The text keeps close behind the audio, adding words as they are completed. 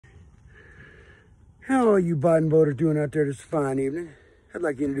How are you Biden voters doing out there this fine evening? I'd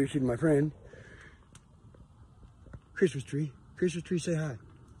like to introduce you to my friend. Christmas tree. Christmas tree, say hi.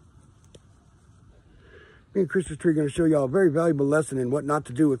 Me and Christmas tree are going to show y'all a very valuable lesson in what not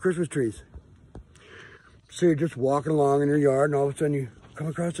to do with Christmas trees. So you're just walking along in your yard and all of a sudden you come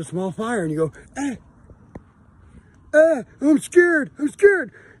across a small fire and you go, I'm scared.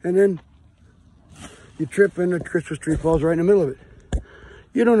 And then you trip and the Christmas tree falls right in the middle of it.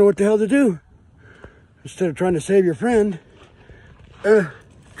 You don't know what the hell to do. Instead of trying to save your friend,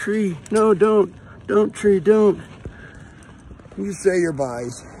 tree, no, don't, tree, don't. You say your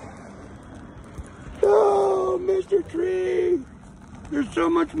byes. Oh, Mr. Tree, there's so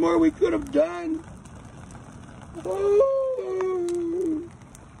much more we could have done. Oh.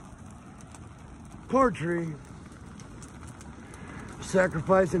 Poor tree,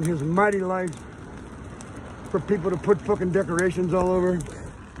 sacrificing his mighty life for people to put fucking decorations all over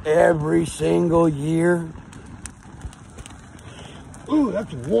every single year. Ooh,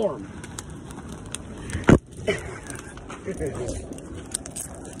 that's warm.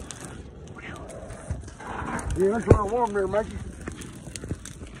 Yeah, that's a little warm there, Mikey.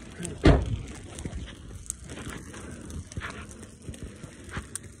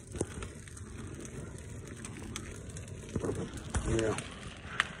 Yeah,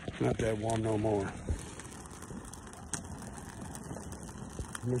 not that warm no more.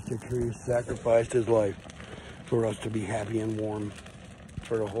 Mr. Tree sacrificed his life for us to be happy and warm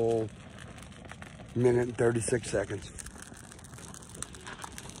for the whole minute and 36 seconds.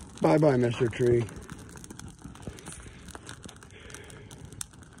 Bye-bye, Mr. Tree.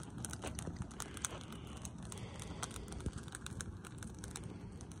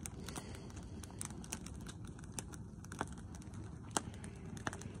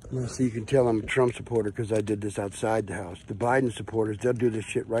 Now, so you can tell I'm a Trump supporter because I did this outside the house. The Biden supporters, they'll do this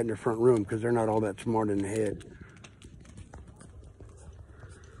shit right in their front room because they're not all that smart in the head.